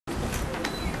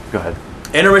Go ahead.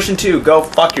 Intermission 2, go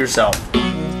fuck yourself.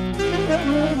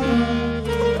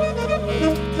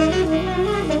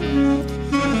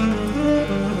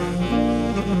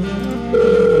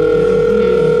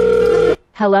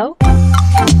 Hello?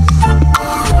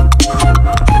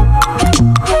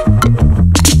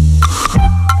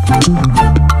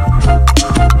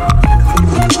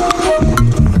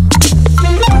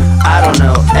 I don't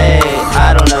know, ayy,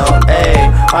 I don't know, ayy,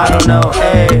 I don't know,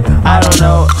 ayy, I don't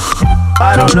know,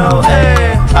 I don't know,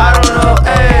 ayy, I don't know,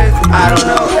 ayy, I don't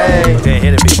know, ayy. Okay,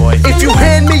 hit it, B-boy. If you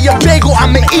hand me a bagel,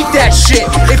 I'ma eat that shit.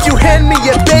 If you hand me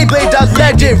a Beyblade, I'll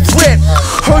let it rip.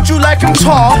 Heard you like I'm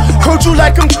tall, heard you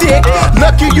like I'm thick.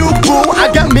 Lucky you, boo, I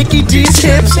got Mickey D's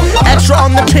hips. Extra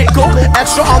on the pickle,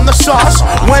 extra on the sauce.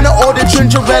 When I order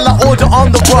ginger ale, I order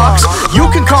on the rocks. You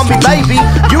can call me baby,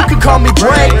 you can call me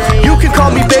Brae, you can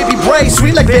call me baby Brae,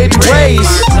 sweet like baby Brae's.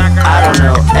 I don't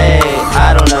know, ayy,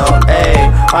 I don't know, ayy,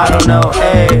 I don't know,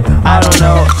 ayy, I don't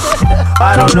know,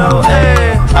 I don't know,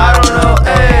 ayy, I don't know,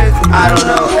 ayy, I don't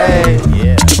know, ayy.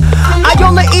 Yeah. I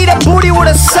only eat a booty with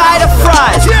a side of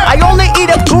fries. I only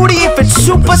eat a booty if it's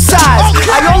supersized.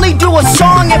 I only do a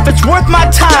song if it's worth my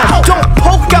time. Don't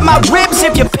poke at my ribs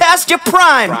if you're past your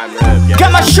prime.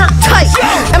 Got my shirt tight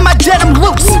and my denim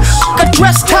loose. A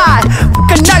dress tie,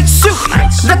 a night suit.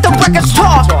 Let the records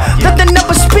talk, let the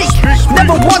numbers speak.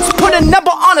 Never once put a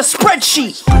number on a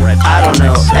spreadsheet. I don't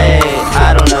know, ayy,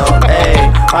 I don't know, ayy,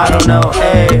 I don't know,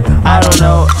 ayy, I don't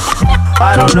know,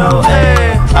 I don't know,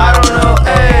 ayy, I don't know,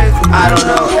 ayy, I don't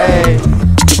know, ayy.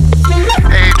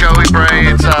 Hey, Joey Brae,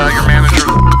 it's your manager.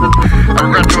 I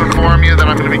regret to inform you that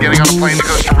I'm going to be getting on a plane to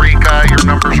Costa Rica. Your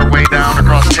numbers are way down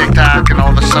across TikTok and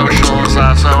all the socials,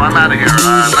 so I'm out of here.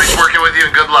 Nice working with you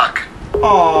and good luck.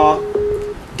 Aw,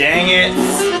 dang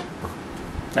it.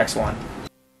 Next one.